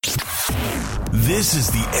This is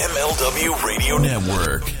the MLW Radio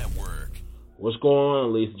Network. What's going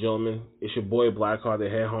on, ladies and gentlemen? It's your boy Blackheart, the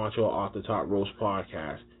head honcho Off the Top Roast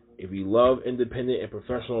Podcast. If you love independent and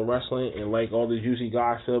professional wrestling and like all the juicy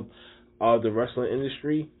gossip of the wrestling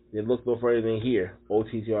industry, then look no further than here,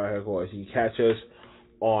 OTTR headquarters. You can catch us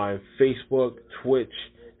on Facebook, Twitch,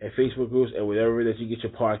 and Facebook groups, and whatever that you get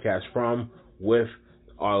your podcast from, with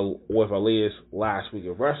our latest Last Week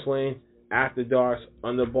of Wrestling, After Darks,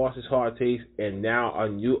 Underboss's Hard Taste, and now a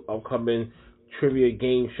new upcoming trivia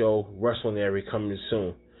game show, WrestlingAry, coming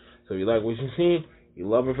soon. So if you like what you've seen, you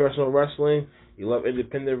love professional wrestling, you love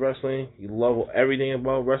independent wrestling, you love everything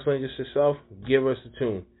about wrestling just yourself, give us a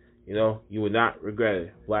tune. You know, you would not regret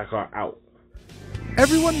it. Blackheart out.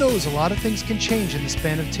 Everyone knows a lot of things can change in the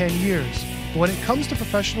span of 10 years. But when it comes to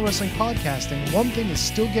professional wrestling podcasting, one thing is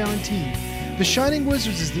still guaranteed. The Shining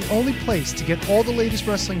Wizards is the only place to get all the latest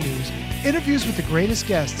wrestling news, interviews with the greatest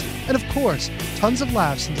guests, and of course, tons of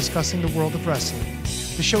laughs in discussing the world of wrestling.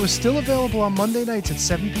 The show is still available on Monday nights at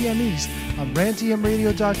 7 p.m. East on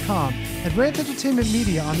rantemradio.com and Rant Entertainment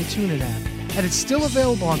Media on the TuneIn app, and it's still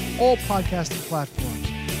available on all podcasting platforms.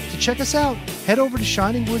 To check us out, head over to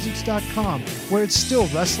shiningwizards.com, where it's still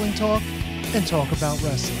wrestling talk and talk about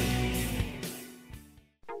wrestling.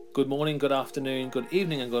 Good morning, good afternoon, good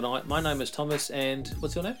evening, and good night. My name is Thomas, and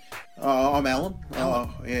what's your name? I'm Alan. Alan.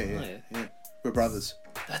 Oh, yeah. We're brothers.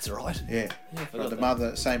 That's right. Yeah. Got the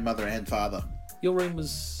mother, same mother and father. Your room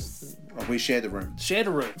was... Oh, we shared the room. Shared a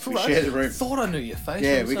room. We shared the room. Thought I knew your face.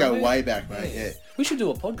 Yeah, we go way back, mate. Yeah. We should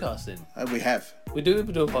do a podcast then. We have. We do a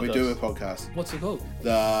podcast. We do a podcast. What's it called?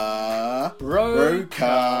 The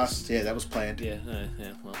Roadcast. Yeah, that was planned. Yeah.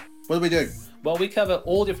 Well. What do we do? Well, we cover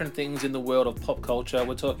all different things in the world of pop culture.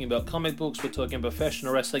 We're talking about comic books, we're talking about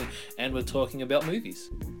professional wrestling, and we're talking about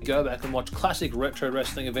movies. Go back and watch classic retro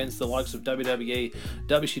wrestling events, the likes of WWE,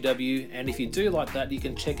 WCW, and if you do like that, you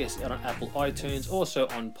can check us out on Apple iTunes, also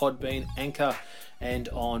on Podbean, Anchor, and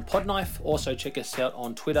on Podknife. Also check us out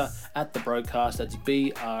on Twitter at The Broadcast. That's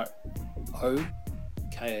BROKAST.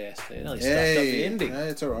 I nearly stuffed up the ending. No,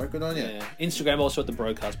 it's alright, good on you. Yeah. Instagram also at The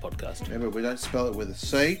Broadcast Podcast. Remember, we don't spell it with a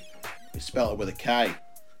C, we spell it with a K.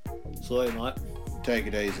 Sorry, mate. Take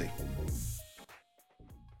it easy.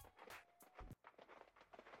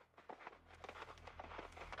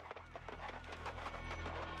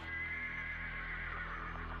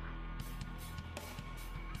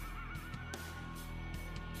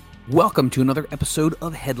 Welcome to another episode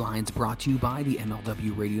of Headlines, brought to you by the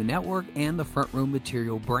MLW Radio Network and the Front Row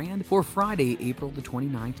Material brand for Friday, April the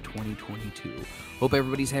 29th, 2022. Hope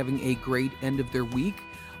everybody's having a great end of their week.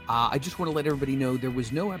 I just want to let everybody know there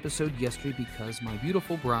was no episode yesterday because my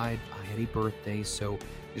beautiful bride had a birthday, so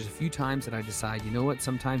there's a few times that I decide, you know what,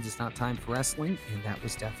 sometimes it's not time for wrestling, and that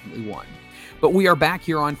was definitely one. But we are back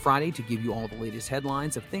here on Friday to give you all the latest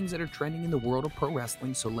headlines of things that are trending in the world of pro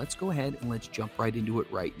wrestling, so let's go ahead and let's jump right into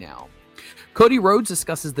it right now. Cody Rhodes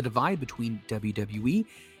discusses the divide between WWE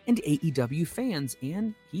and AEW fans,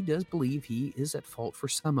 and he does believe he is at fault for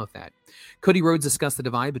some of that. Cody Rhodes discussed the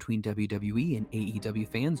divide between WWE and AEW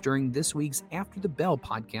fans during this week's After the Bell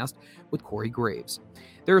podcast with Corey Graves.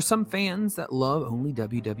 There are some fans that love only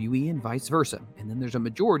WWE and vice versa, and then there's a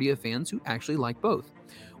majority of fans who actually like both.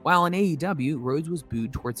 While in AEW, Rhodes was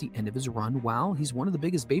booed towards the end of his run, while he's one of the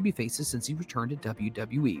biggest babyfaces since he returned to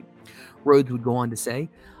WWE. Rhodes would go on to say,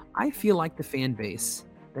 "I feel like the fan base,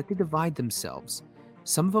 that they divide themselves.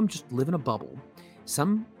 Some of them just live in a bubble.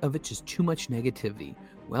 Some of it's just too much negativity.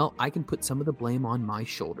 Well, I can put some of the blame on my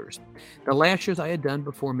shoulders. The last shows I had done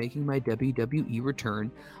before making my WWE return,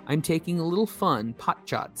 I'm taking a little fun, pot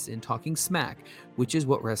shots, and talking smack, which is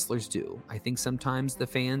what wrestlers do. I think sometimes the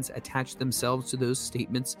fans attach themselves to those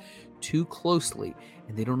statements too closely,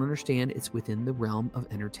 and they don't understand it's within the realm of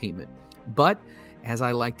entertainment. But, as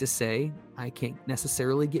I like to say, I can't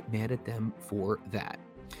necessarily get mad at them for that."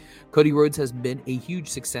 Cody Rhodes has been a huge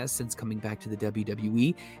success since coming back to the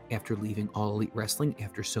WWE after leaving All Elite Wrestling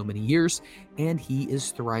after so many years, and he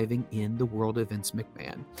is thriving in the world of Vince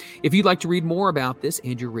McMahon. If you'd like to read more about this,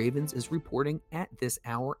 Andrew Ravens is reporting at this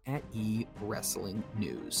hour at E-Wrestling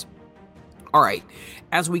News. All right,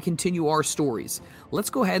 as we continue our stories, let's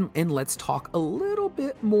go ahead and let's talk a little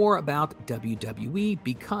bit more about WWE,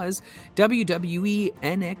 because WWE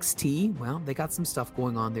NXT, well, they got some stuff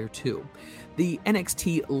going on there too. The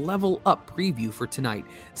NXT Level Up preview for tonight.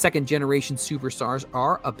 Second generation superstars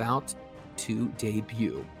are about to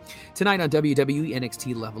debut. Tonight on WWE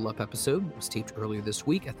NXT Level Up episode was taped earlier this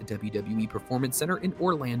week at the WWE Performance Center in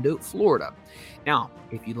Orlando, Florida. Now,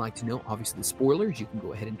 if you'd like to know, obviously, the spoilers, you can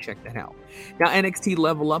go ahead and check that out. Now, NXT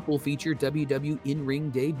Level Up will feature WWE in-ring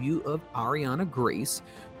debut of Ariana Grace,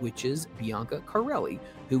 which is Bianca Carelli,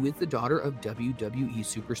 who is the daughter of WWE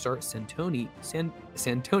superstar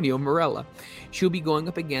Santonio Marella. She'll be going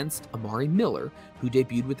up against Amari Miller, who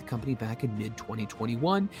debuted with the company back in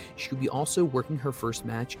mid-2021. She'll be also working her first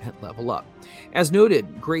match at Level Up. As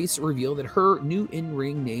noted, Grace revealed that her new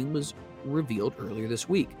in-ring name was revealed earlier this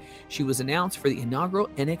week. She was announced for the inaugural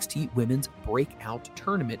NXT Women's Breakout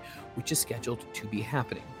Tournament, which is scheduled to be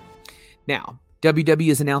happening. Now, WWE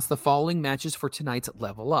has announced the following matches for tonight's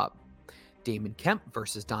Level Up. Damon Kemp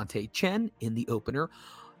versus Dante Chen in the opener.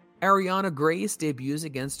 Ariana Grace debuts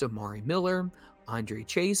against Amari Miller. Andre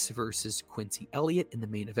Chase versus Quincy Elliott in the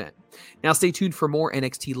main event. Now stay tuned for more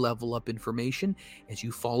NXT Level Up information as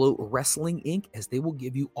you follow Wrestling Inc. as they will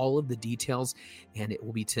give you all of the details, and it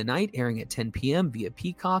will be tonight airing at 10 p.m. via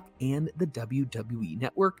Peacock and the WWE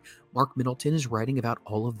Network. Mark Middleton is writing about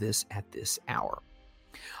all of this at this hour.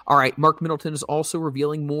 All right, Mark Middleton is also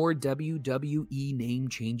revealing more WWE name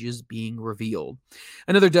changes being revealed.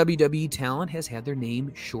 Another WWE talent has had their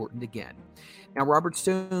name shortened again. Now, Robert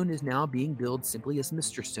Stone is now being billed simply as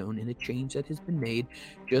Mr. Stone in a change that has been made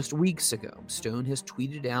just weeks ago. Stone has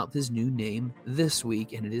tweeted out his new name this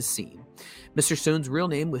week, and it is seen. Mr. Stone's real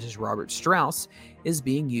name, which is Robert Strauss, is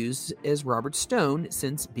being used as Robert Stone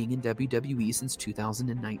since being in WWE since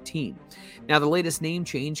 2019. Now, the latest name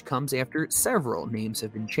change comes after several names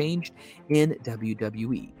have been changed in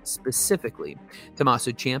WWE. Specifically,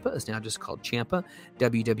 Tommaso Ciampa is now just called Ciampa.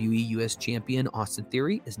 WWE US Champion Austin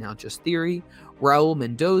Theory is now just Theory. Raul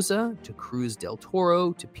Mendoza to Cruz del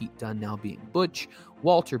Toro to Pete Dunne now being Butch.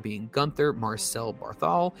 Walter being Gunther. Marcel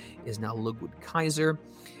Barthol is now Ludwig Kaiser.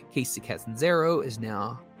 Casey Catanzaro is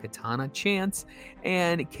now Katana Chance,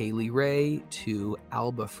 and Kaylee Ray to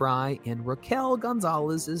Alba Fry, and Raquel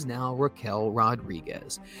Gonzalez is now Raquel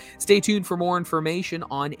Rodriguez. Stay tuned for more information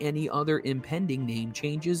on any other impending name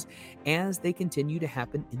changes as they continue to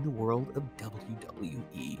happen in the world of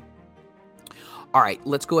WWE. All right,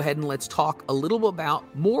 let's go ahead and let's talk a little bit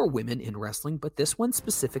about more women in wrestling, but this one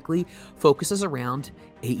specifically focuses around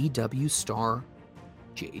AEW star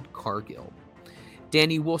Jade Cargill.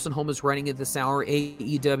 Danny Wilson-Holm is writing at this hour.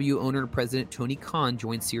 AEW owner and president Tony Khan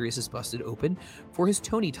joined Sirius is Busted Open for his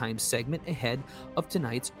Tony Time segment ahead of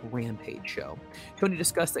tonight's Rampage show. Tony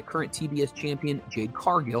discussed that current TBS champion Jade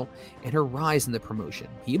Cargill and her rise in the promotion.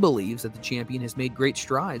 He believes that the champion has made great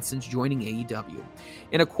strides since joining AEW.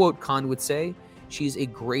 In a quote, Khan would say, "She's a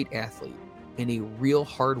great athlete and a real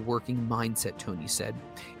hard-working mindset," Tony said.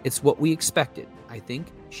 "It's what we expected. I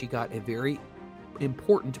think she got a very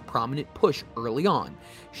important, prominent push early on.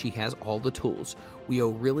 She has all the tools. We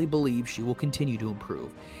really believe she will continue to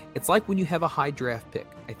improve. It's like when you have a high draft pick.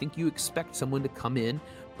 I think you expect someone to come in,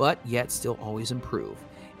 but yet still always improve.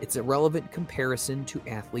 It's a relevant comparison to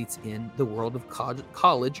athletes in the world of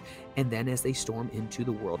college and then as they storm into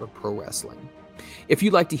the world of pro wrestling." If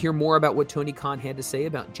you'd like to hear more about what Tony Khan had to say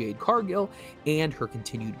about Jade Cargill and her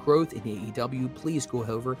continued growth in AEW, please go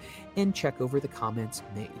over and check over the comments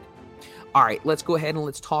made. All right, let's go ahead and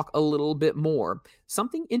let's talk a little bit more.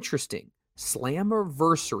 Something interesting.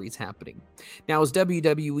 Slammiversary is happening. Now, as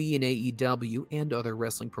WWE and AEW and other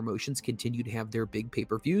wrestling promotions continue to have their big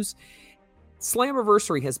pay-per-views,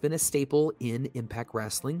 Slammiversary has been a staple in Impact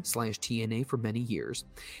Wrestling / TNA for many years.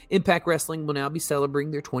 Impact Wrestling will now be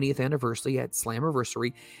celebrating their 20th anniversary at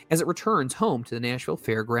Slammiversary as it returns home to the Nashville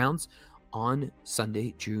Fairgrounds on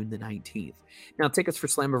Sunday, June the 19th. Now, tickets for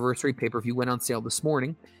Slammiversary pay-per-view went on sale this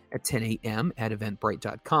morning at 10 a.m. at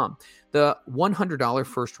eventbrite.com. The $100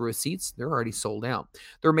 first row seats, they're already sold out.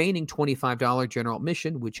 The remaining $25 general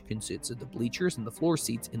admission, which consists of the bleachers and the floor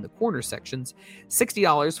seats in the corner sections,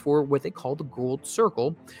 $60 for what they call the Gold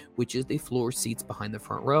Circle, which is the floor seats behind the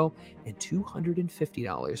front row, and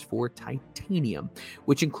 $250 for titanium,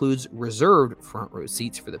 which includes reserved front row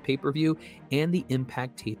seats for the pay-per-view and the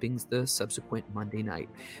Impact tapings the subsequent Monday night.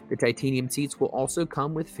 The titanium seats will also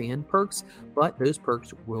come with fan perks, but those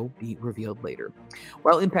perks will be revealed later.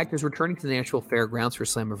 While Impact is returning to the Nashville Fairgrounds for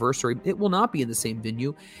Slammiversary, it will not be in the same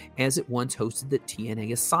venue as it once hosted the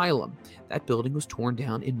TNA Asylum. That building was torn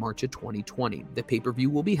down in March of 2020. The pay-per-view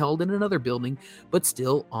will be held in another building, but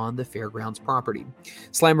still on the Fairgrounds property.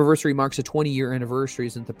 Slammiversary marks a 20-year anniversary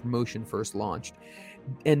since the promotion first launched.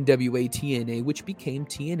 NWA TNA, which became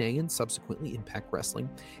TNA and subsequently Impact Wrestling,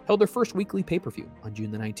 held their first weekly pay-per-view on June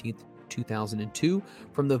the 19th, 2002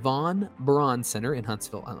 from the Von Braun Center in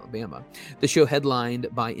Huntsville, Alabama. The show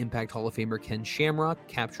headlined by Impact Hall of Famer Ken Shamrock,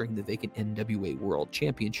 capturing the vacant NWA World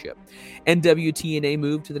Championship. NWTNA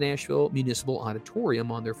moved to the Nashville Municipal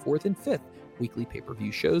Auditorium on their 4th and 5th weekly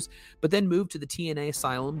pay-per-view shows, but then moved to the TNA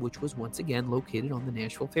Asylum, which was once again located on the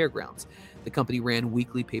Nashville Fairgrounds. The company ran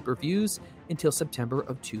weekly pay-per-views until September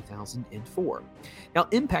of 2004. Now,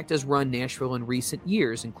 Impact has run Nashville in recent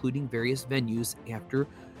years, including various venues after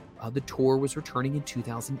the tour was returning in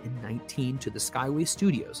 2019 to the Skyway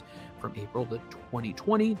Studios from April of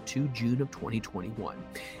 2020 to June of 2021.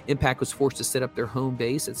 Impact was forced to set up their home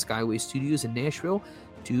base at Skyway Studios in Nashville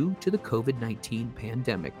due to the COVID-19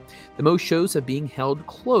 pandemic. The most shows have been held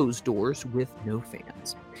closed doors with no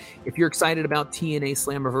fans. If you're excited about TNA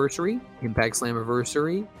Slammiversary, Impact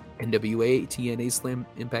Slammiversary, NWA TNA Slam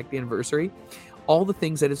Impact Anniversary, all the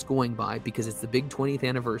things that it's going by because it's the big 20th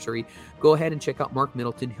anniversary, go ahead and check out Mark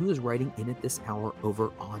Middleton, who is writing in at this hour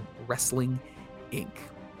over on Wrestling Inc.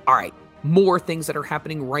 All right, more things that are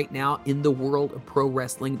happening right now in the world of pro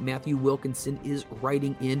wrestling. Matthew Wilkinson is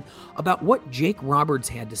writing in about what Jake Roberts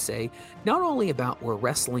had to say, not only about where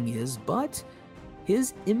wrestling is, but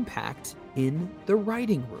his impact in the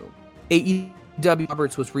writing room. AEW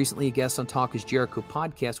Roberts was recently a guest on Talk is Jericho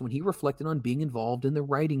podcast when he reflected on being involved in the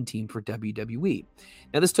writing team for WWE.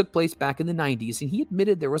 Now, this took place back in the 90s, and he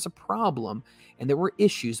admitted there was a problem and there were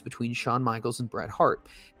issues between Shawn Michaels and Bret Hart.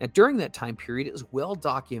 Now, during that time period, it was well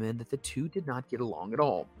documented that the two did not get along at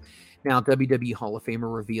all. Now, WWE Hall of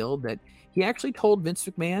Famer revealed that he actually told Vince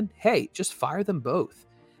McMahon, hey, just fire them both.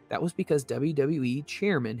 That was because WWE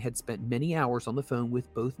chairman had spent many hours on the phone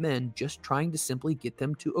with both men just trying to simply get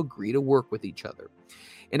them to agree to work with each other.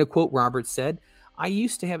 In a quote, Roberts said, I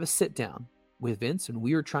used to have a sit down with Vince and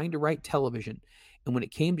we were trying to write television. And when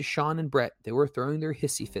it came to Shawn and Bret, they were throwing their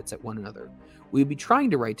hissy fits at one another. We would be trying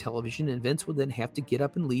to write television and Vince would then have to get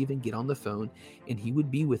up and leave and get on the phone, and he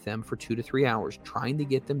would be with them for 2 to 3 hours trying to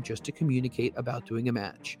get them just to communicate about doing a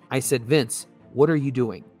match. I said, Vince, what are you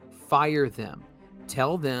doing? Fire them.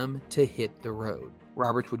 Tell them to hit the road.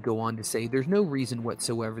 Roberts would go on to say, there's no reason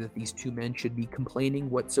whatsoever that these two men should be complaining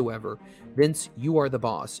whatsoever. Vince, you are the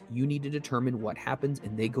boss. You need to determine what happens,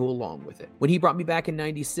 and they go along with it. When he brought me back in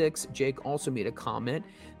 96, Jake also made a comment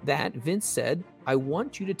that Vince said, I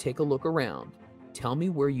want you to take a look around. Tell me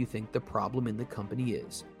where you think the problem in the company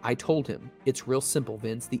is. I told him, it's real simple,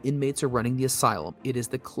 Vince. The inmates are running the asylum. It is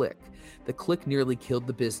the Clique. The Clique nearly killed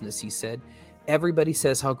the business, he said. Everybody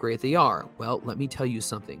says how great they are. Well, let me tell you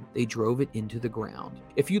something. They drove it into the ground.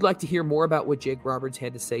 If you'd like to hear more about what Jake Roberts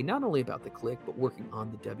had to say, not only about the Clique, but working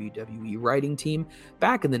on the WWE writing team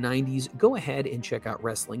back in the 90s, go ahead and check out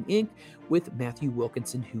Wrestling Inc. with Matthew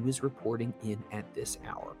Wilkinson, who is reporting in at this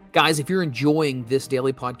hour. Guys, if you're enjoying this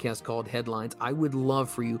daily podcast called Headlines, I would love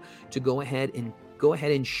for you to go ahead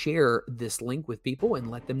and share this link with people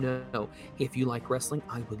and let them know, hey, if you like wrestling,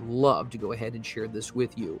 I would love to go ahead and share this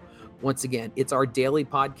with you. Once again, it's our daily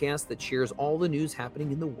podcast that shares all the news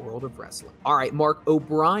happening in the world of wrestling. All right, Mark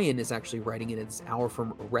O'Brien is actually writing in at this hour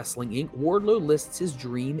from Wrestling Inc. Wardlow lists his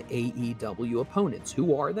dream AEW opponents.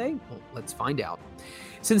 Who are they? Well, let's find out.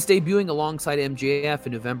 Since debuting alongside MJF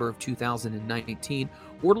in November of 2019,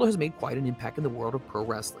 Wardlow has made quite an impact in the world of pro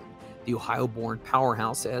wrestling. The Ohio-born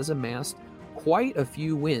powerhouse has amassed quite a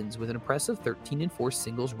few wins with an impressive 13-4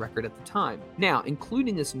 singles record at the time. Now,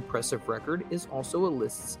 including this impressive record is also a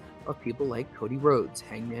list of people like Cody Rhodes,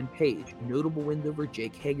 Hangman Page, notable wins over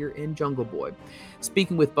Jake Hager and Jungle Boy.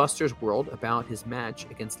 Speaking with Buster's World about his match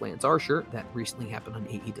against Lance Archer that recently happened on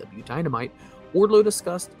AEW Dynamite, Wardlow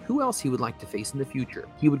discussed who else he would like to face in the future.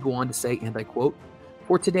 He would go on to say, and I quote,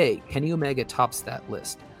 "For today, Kenny Omega tops that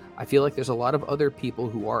list. I feel like there's a lot of other people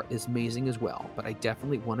who are as amazing as well, but I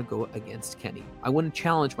definitely want to go against Kenny. I want to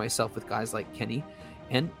challenge myself with guys like Kenny,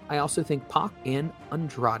 and I also think Pac and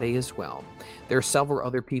Andrade as well." There are several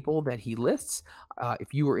other people that he lists.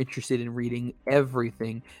 If you are interested in reading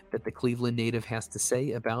everything that the Cleveland native has to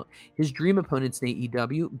say about his dream opponents in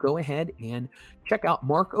AEW, go ahead and check out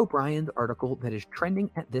Mark O'Brien's article that is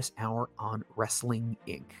trending at this hour on Wrestling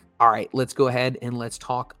Inc. All right, let's go ahead and let's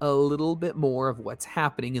talk a little bit more of what's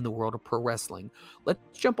happening in the world of pro wrestling. Let's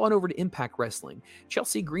jump on over to Impact Wrestling.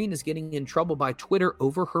 Chelsea Green is getting in trouble by Twitter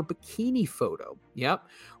over her bikini photo. Yep,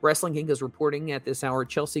 Wrestling Inc. is reporting at this hour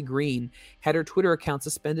Chelsea Green had her Twitter account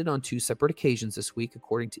suspended on 2 separate occasions this week,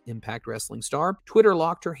 according to Impact Wrestling star. Twitter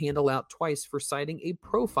locked her handle out twice for citing a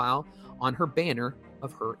profile on her banner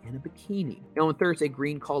of her in a bikini. Now, on Thursday,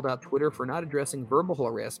 Green called out Twitter for not addressing verbal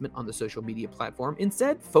harassment on the social media platform,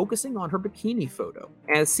 instead focusing on her bikini photo.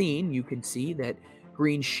 As seen, you can see that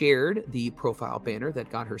Green shared the profile banner that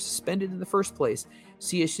got her suspended in the first place.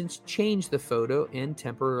 She has since changed the photo and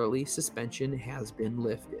temporarily suspension has been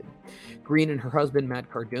lifted. Green and her husband Matt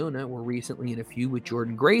Cardona were recently in a feud with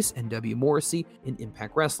Jordan Grace and W. Morrissey in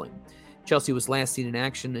Impact Wrestling. Chelsea was last seen in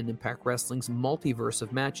action in Impact Wrestling's Multiverse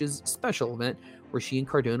of Matches special event, where she and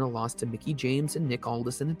Cardona lost to Mickie James and Nick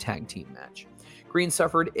Aldis in a tag team match. Green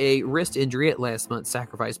suffered a wrist injury at last month's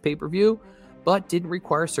Sacrifice pay-per-view, but didn't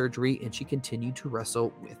require surgery, and she continued to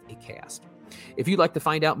wrestle with a cast. If you'd like to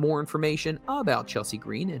find out more information about Chelsea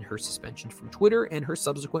Green and her suspension from Twitter and her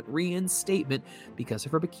subsequent reinstatement because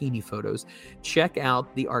of her bikini photos, check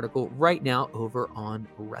out the article right now over on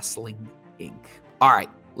Wrestling Inc. All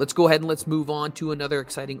right, let's go ahead and let's move on to another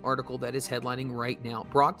exciting article that is headlining right now.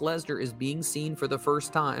 Brock Lesnar is being seen for the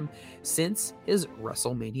first time since his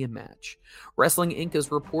WrestleMania match. Wrestling Inc.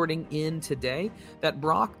 is reporting in today that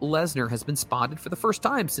Brock Lesnar has been spotted for the first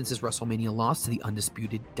time since his WrestleMania loss to the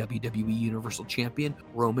undisputed WWE Universal Champion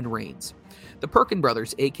Roman Reigns. The Perkin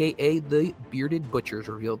brothers, aka the Bearded Butchers,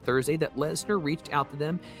 revealed Thursday that Lesnar reached out to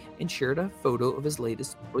them and shared a photo of his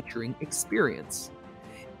latest butchering experience.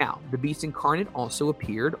 Now, the Beast Incarnate also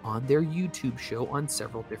appeared on their YouTube show on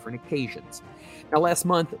several different occasions. Now, last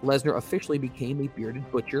month, Lesnar officially became a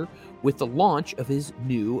bearded butcher with the launch of his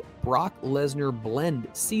new Brock Lesnar Blend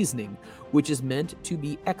seasoning, which is meant to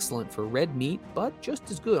be excellent for red meat, but just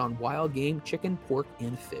as good on wild game, chicken, pork,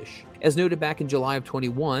 and fish. As noted back in July of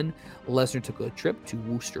 21, Lesnar took a trip to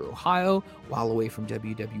Wooster, Ohio, while away from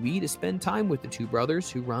WWE to spend time with the two brothers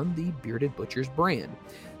who run the Bearded Butchers brand,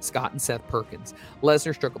 Scott and Seth Perkins.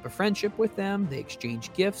 Lesnar struck up a friendship with them, they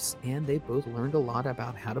exchanged gifts, and they both learned a lot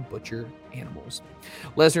about how to butcher animals.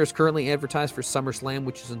 Lesnar is currently advertised for SummerSlam,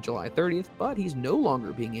 which is on July 30th, but he's no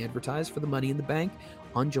longer being advertised for the Money in the Bank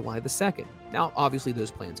on July the 2nd. Now, obviously,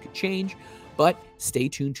 those plans could change, but stay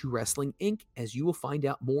tuned to Wrestling Inc. as you will find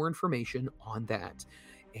out more information on that.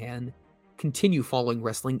 And continue following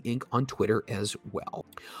Wrestling Inc. on Twitter as well.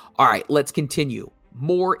 All right, let's continue.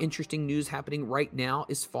 More interesting news happening right now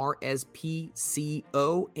as far as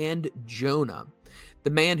PCO and Jonah. The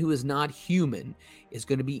man who is not human is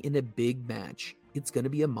going to be in a big match. It's going to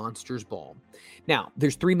be a Monsters Ball. Now,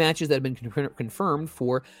 there's 3 matches that have been confirmed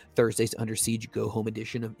for Thursday's Under Siege Go Home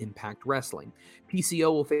edition of Impact Wrestling.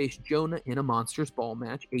 PCO will face Jonah in a Monsters Ball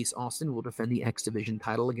match. Ace Austin will defend the X Division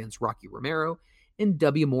title against Rocky Romero, and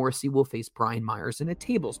W. Morrissey will face Brian Myers in a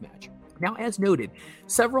tables match. Now, as noted,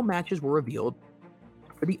 several matches were revealed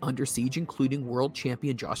for the Under Siege, including World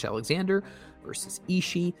Champion Josh Alexander versus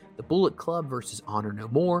Ishii, the Bullet Club versus Honor No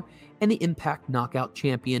More, and the Impact Knockout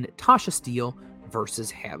Champion Tasha Steele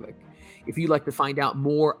versus Havoc. If you'd like to find out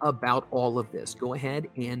more about all of this, go ahead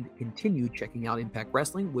and continue checking out Impact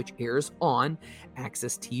Wrestling, which airs on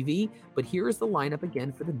Access TV. But here is the lineup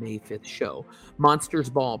again for the May 5th show. Monsters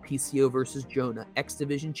Ball, PCO versus Jonah, X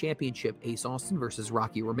Division Championship, Ace Austin versus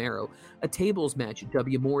Rocky Romero, a tables match,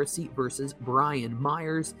 W. Morrissey versus Brian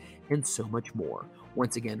Myers, and so much more.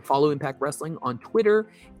 Once again, follow Impact Wrestling on Twitter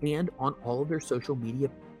and on all of their social media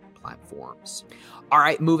platforms. All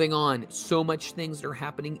right, moving on. So much things that are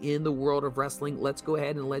happening in the world of wrestling. Let's go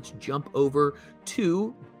ahead and let's jump over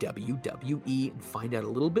to WWE and find out a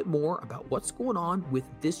little bit more about what's going on with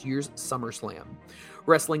this year's SummerSlam.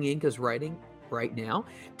 Wrestling Inc. is writing right now.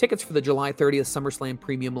 Tickets for the July 30th SummerSlam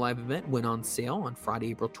Premium Live event went on sale on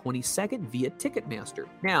Friday, April 22nd via Ticketmaster.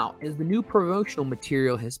 Now, as the new promotional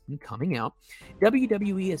material has been coming out,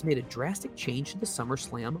 WWE has made a drastic change to the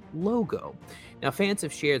SummerSlam logo. Now, fans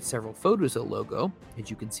have shared several photos of the logo, as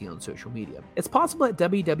you can see on social media. It's possible that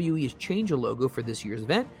WWE has changed the logo for this year's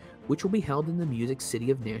event, which will be held in the Music City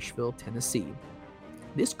of Nashville, Tennessee.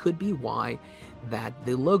 This could be why that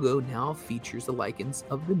the logo now features the lichens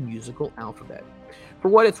of the musical alphabet. For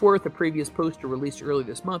what it's worth, the previous poster released earlier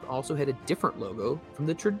this month also had a different logo from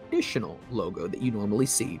the traditional logo that you normally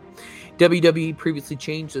see. WWE previously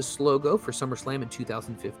changed this logo for SummerSlam in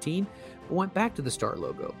 2015, but went back to the star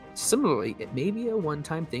logo. Similarly, it may be a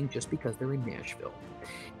one-time thing just because they're in Nashville.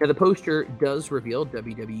 Now, the poster does reveal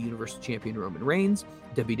WWE Universal Champion Roman Reigns,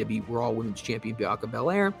 WWE Raw Women's Champion Bianca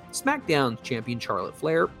Belair, SmackDown Champion Charlotte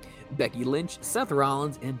Flair, Becky Lynch, Seth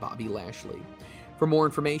Rollins, and Bobby Lashley. For more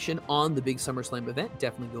information on the big SummerSlam event,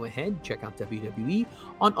 definitely go ahead and check out WWE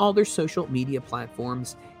on all their social media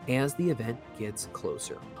platforms as the event gets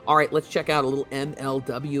closer. All right, let's check out a little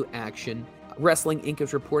MLW action. Wrestling Inc.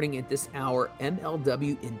 is reporting at this hour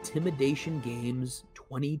MLW Intimidation Games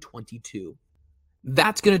 2022.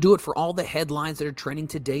 That's going to do it for all the headlines that are trending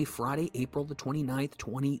today, Friday, April the 29th,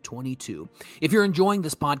 2022. If you're enjoying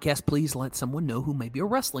this podcast, please let someone know who may be a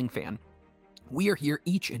wrestling fan. We are here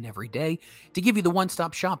each and every day to give you the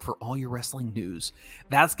one-stop shop for all your wrestling news.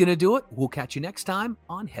 That's going to do it. We'll catch you next time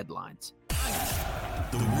on Headlines.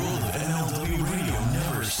 The world of MLW Radio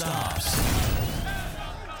never stops.